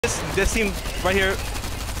This team right here.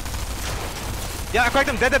 Yeah, I cracked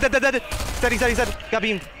him. Dead. He's dead. Got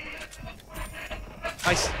beamed.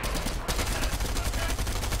 Nice.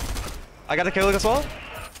 I got the kill as well.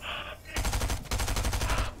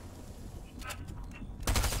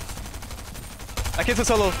 That kid's a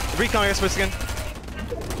solo. Recon your switch again.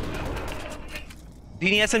 Do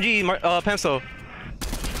you need SMG, pencil?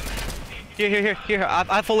 Here. I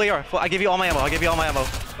have full AR. I give you all my ammo.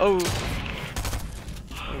 Oh.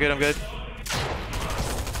 I'm good.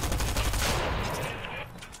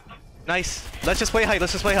 Nice. Let's just play height.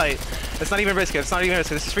 Let's not even risk it.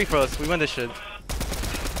 This is free for us. We win this shit.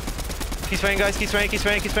 Keep spraying, guys. Keep spraying.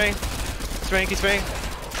 Spraying.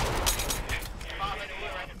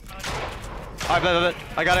 Alright,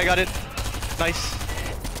 I got it. Nice.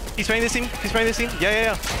 Keep spraying this team.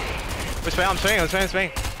 Yeah. I'm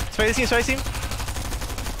spraying. Spray this team.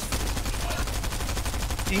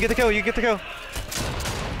 You can get the kill.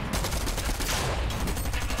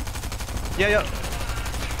 Yeah.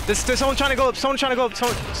 There's someone trying to go up. Someone trying to go up.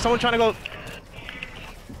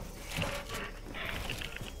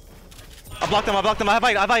 I blocked him. I have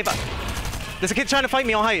height. There's a kid trying to fight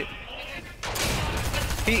me on height.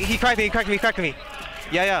 He cracked me.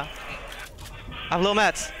 Yeah. I have low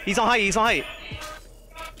mats. He's on height.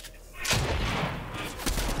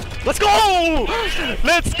 Let's go!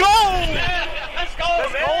 Let's go,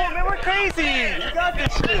 man. We're crazy. You got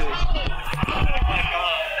this shit.